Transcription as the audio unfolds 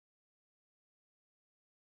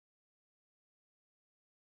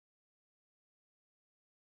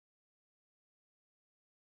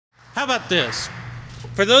How about this?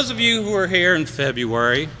 For those of you who were here in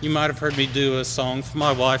February, you might have heard me do a song for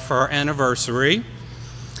my wife for our anniversary.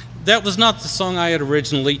 That was not the song I had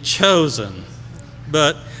originally chosen,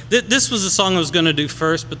 but this was the song I was going to do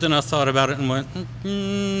first, but then I thought about it and went,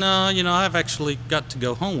 no, you know, I've actually got to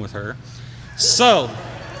go home with her. So,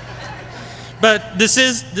 but this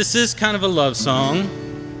is kind of a love song.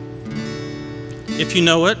 If you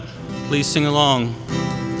know it, please sing along.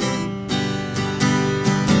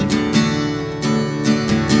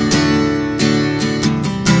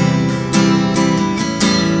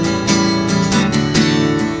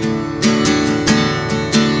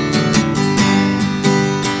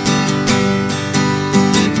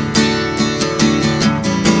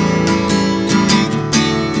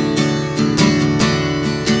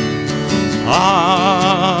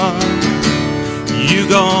 You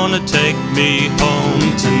gonna take me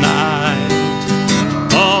home tonight?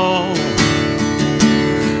 Oh,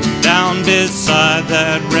 down beside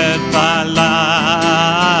that red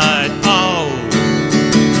light. Oh,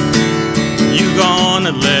 you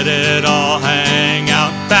gonna let it all hang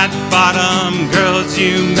out? Fat bottom girls,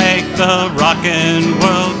 you make the rockin'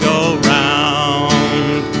 world go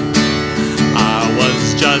round. I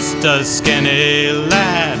was just a skinny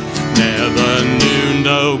lad, never knew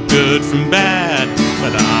no good from bad,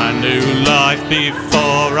 but I knew life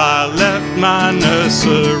before I left my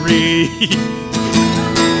nursery.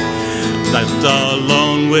 Left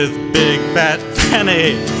alone with big fat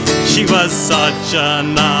Fanny, she was such a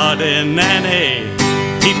naughty nanny.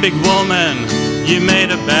 Hey, big woman, you made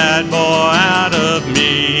a bad boy out of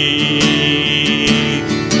me.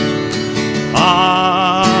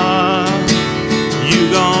 Ah, you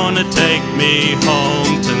gonna take me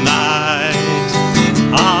home tonight?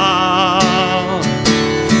 Ah,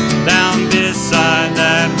 down beside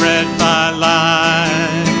that red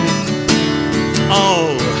firelight.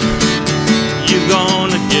 Oh, you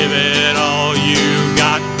gonna give it all you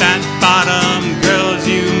got? Fat bottom girls,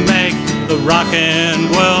 you make the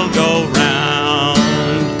rockin' world go round.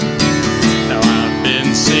 Now I've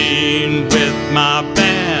been seen with my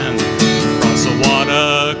band across the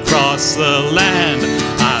water, across the land.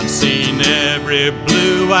 I've seen every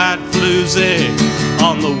blue-eyed floozy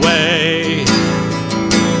on the way,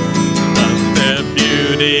 but their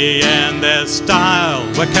beauty and their style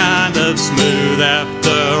were kind of smooth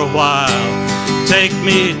after a while. Take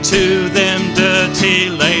me to them dirty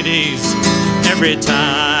ladies every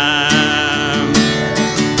time.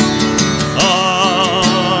 Oh,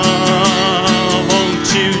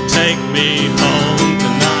 won't you take me home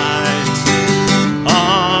tonight?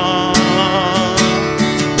 Oh,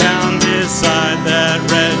 down beside that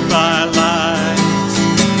red firelight.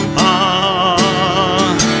 Oh,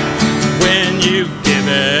 when you give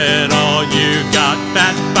it all you got,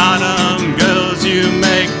 fat bottom girls, you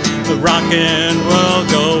make the rockin' world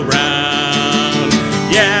go round.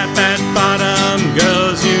 Yeah, fat bottom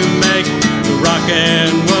girls, you make the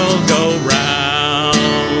rockin' world go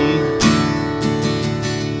round.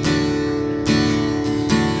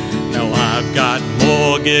 Now I've got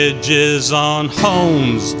mortgages on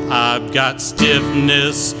homes, I've got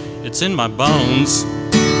stiffness, it's in my bones.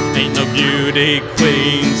 Ain't no beauty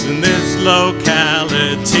queens in this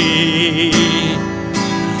locality.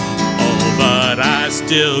 Oh, but I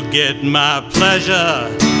still get my pleasure,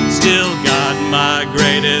 still got my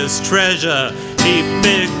greatest treasure. Hey,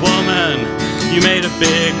 big woman, you made a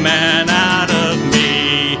big man out of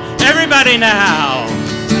me. Everybody now!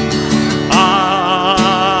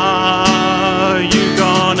 Are you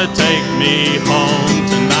gonna take me home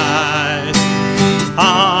tonight?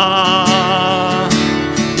 Ah,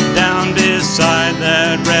 down beside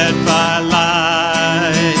that red firelight.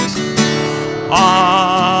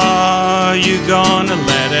 Are you gonna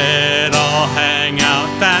let it all hang out?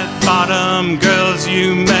 Fat bottom girls,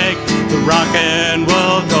 you make the rockin'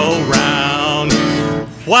 world go round.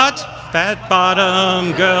 What? Fat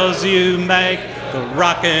bottom girls, you make the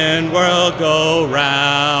rockin' world go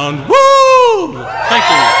round. Woo! Thank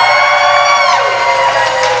you.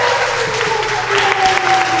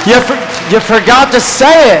 You forgot to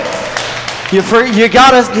say it. You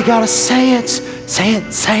gotta say it. Say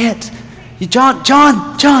it. Say it. John.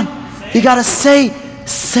 You gotta say it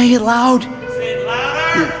loud. Say it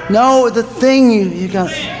louder. No, the thing you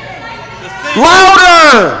got.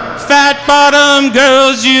 Louder. Fat bottom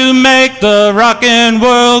girls, you make the rockin'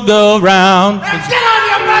 world go round. Let's get on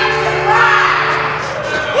your butts and ride!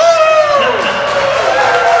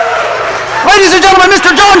 Ladies and gentlemen,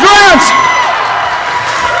 Mr. John Grant.